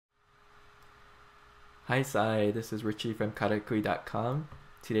Hi Sai, this is Richie from karakui.com.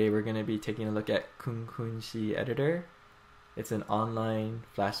 Today we're going to be taking a look at KunKun4 Editor. It's an online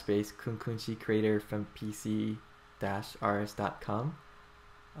Flash-based kunkunshi creator from pc-rs.com.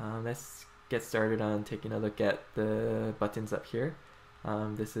 Let's get started on taking a look at the buttons up here.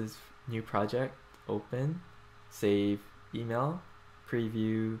 This is new project, open, save, email,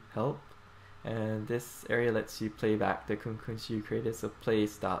 preview, help, and this area lets you play back the kunkunshi you created, so play,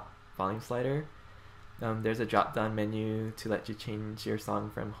 stop, volume slider. There's a drop down menu to let you change your song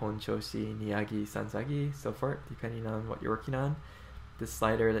from honchoshi, niyagi, sansagi, so forth, depending on what you're working on. This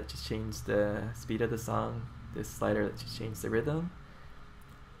slider lets you change the speed of the song. This slider lets you change the rhythm.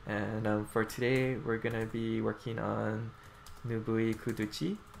 And for today, we're going to be working on Nubui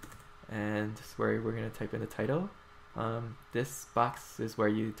Kuduchi, and this is where we're going to type in the title. This box is where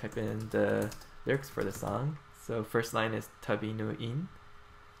you type in the lyrics for the song. So first line is tabi no in.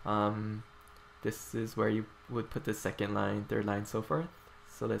 This is where you would put the second line, third line, so forth.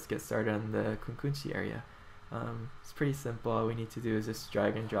 So let's get started on the kunkunshi area. It's pretty simple. All we need to do is just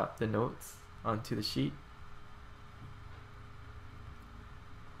drag and drop the notes onto the sheet.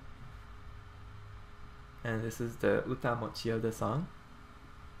 And this is the uta mochi of the song.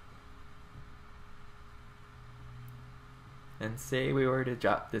 And say we were to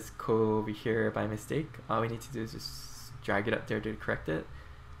drop this ko over here by mistake, all we need to do is just drag it up there to correct it.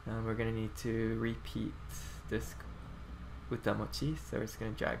 We're going to need to repeat this uta mochi, so we're just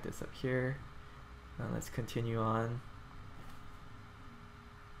going to drag this up here. Let's continue on.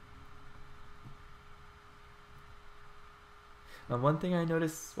 One thing I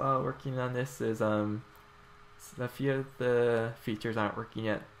noticed while working on this is a few of the features aren't working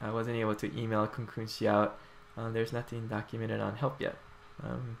yet. I wasn't able to email kunkunshi out. There's nothing documented on help yet.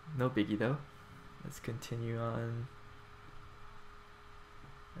 No biggie though. Let's continue on.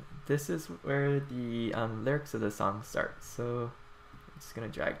 This is where the lyrics of the song start. So I'm just gonna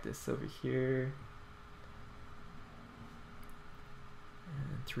drag this over here.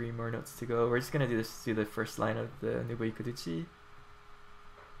 And 3 more notes to go. We're just gonna do the first line of the Nubui Kuduchi.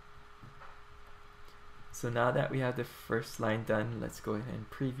 So now that we have the first line done, let's go ahead and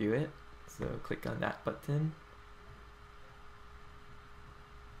preview it. So click on that button.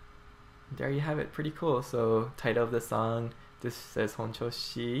 There you have it, pretty cool. So title of the song, this says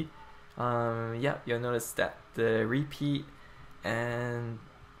honchoshi. Yeah, you'll notice that the repeat and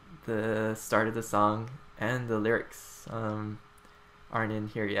the start of the song and the lyrics aren't in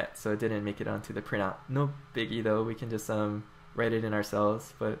here yet, so it didn't make it onto the printout. No biggie though, we can just write it in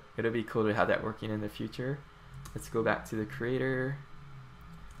ourselves, but it'll be cool to have that working in the future. Let's go back to the creator.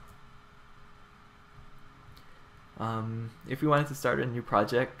 If we wanted to start a new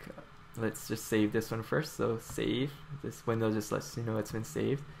project, let's just save this one first. So save, this window just lets you know it's been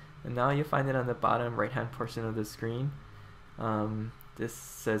saved. And now you'll find it on the bottom right hand portion of the screen. This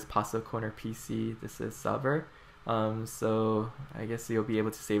says Paso Corner PC, this is server. So I guess you'll be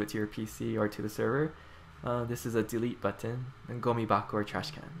able to save it to your PC or to the server. This is a delete button, and gomibako or trash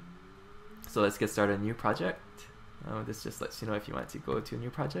can. So let's get started on a new project. This just lets you know if you want to go to a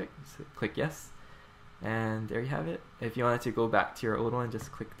new project. So click yes. And there you have it. If you wanted to go back to your old one,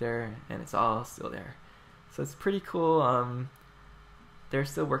 just click there and it's all still there. So it's pretty cool. They're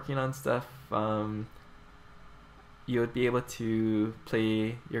still working on stuff. You would be able to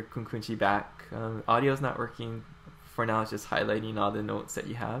play your kunkunshi back. Audio's not working for now, it's just highlighting all the notes that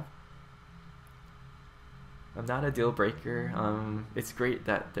you have. Not a deal breaker. It's great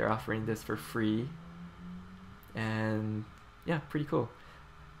that they're offering this for free. And yeah, pretty cool.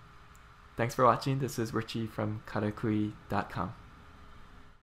 Thanks for watching. This is Richie from karakui.com.